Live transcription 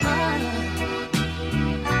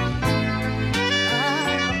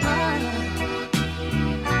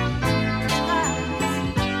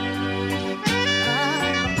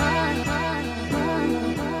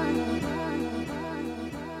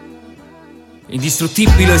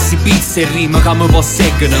Indistruttibile si beats e rima che mi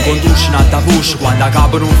posseggono, conducono a da voce quando a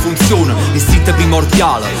capo non funziona. Istinto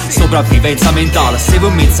primordiale, sopravvivenza mentale. Se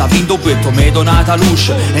per me ha vinto questo mi è donata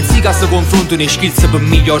luce. E sì che si confrontano i skills per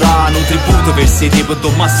migliorare, un tributo per sedi per do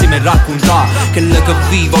massimo e raccontare quello che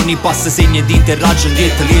vivo, ogni passo segno di interraggio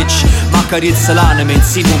dietro legge. Ma carezza l'anima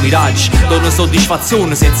insieme un miraggio, dona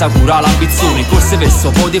soddisfazione senza curare l'ambizione. Corse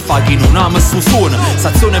verso poi di fa chi non ama su suona.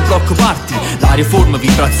 Stazione blocco parti, la riforma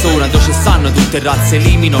vibrazione, dove ci stanno tutte razze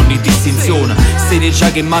elimina ogni distinzione.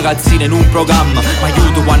 Steregia che magazzina in un programma, ma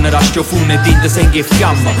aiuto quando raschio funne e tinte senghi e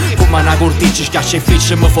fiamma. Come una corticcia schiaccia e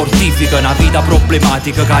fece mi fortifica, una vita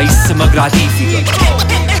problematica che essa mi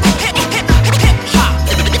gratifica.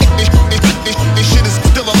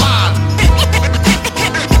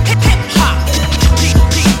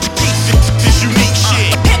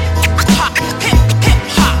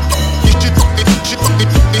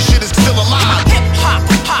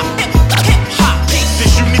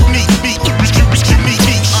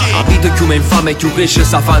 Più infame, più cresce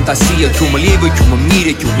sa fantasia, più mi lievo, più mi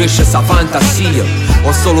mire, più cresce sa fantasia.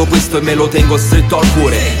 Ho solo questo e me lo tengo stretto al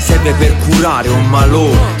cuore, serve per curare un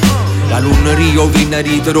malore. La lunneria,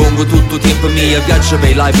 vinarita, rongo tutto tempo mio. Viaggio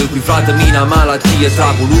per live qui fratemi una malattia,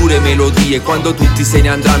 tra colore e melodie. Quando tutti se ne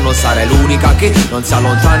andranno sarai l'unica che non si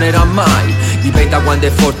allontanerà mai. Dipende da quando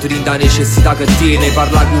è forte la necessità che tiene.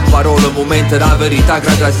 Parla con parole, momento la verità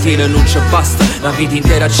che trattiene. Non ci basta, la vita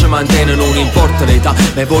intera ci mantiene. Non importa l'età,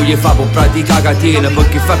 me voglio fare con pratica catena.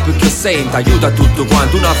 Perché fa più che senta, aiuta tutto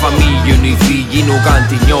quanto. Una famiglia, noi figli, noi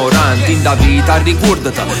canti ignoranti. In da vita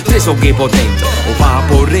ricordati, tre sono che potenti. O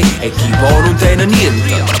papo re e chi può non te ne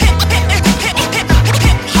niente.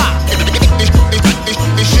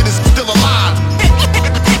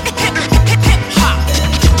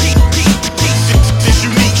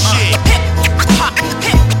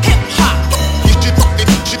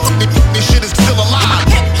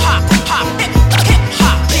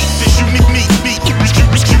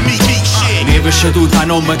 Tutta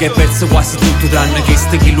nome che perso quasi tutto tranne che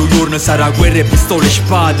sta chi lo giorno sarà guerra e pistole e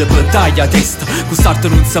spade, battaglia a testa. Quest'arte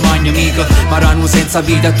non si magna mica, ma rano senza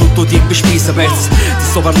vita è tutto tempo spesa persa. Ti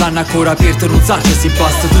sto parlando ancora aperto, non sa se si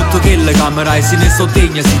basta tutto che le camera e se ne so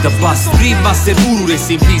degna si te basta. Prima se pure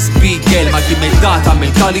si speak, ma chi mi è data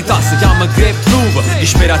mentalità si chiama grab nuova.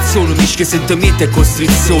 Disperazione, mischia sentimento e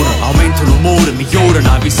costrizione. Aumenta l'umore, migliora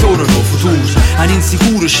una visione, lo futuro. Un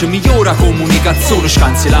insicuro ci migliora comunicazione,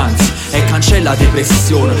 scancellanza e cancella la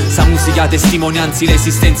depressione. Sta musica testimonianza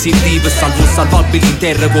l'esistenza in vivo, salvo salvabili in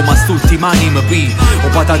terra come a st'ultima anima P. O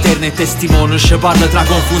pataterna e testimone ci parla tra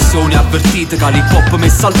confusione, avvertite che l'hip hop mi è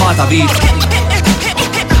salvata vita.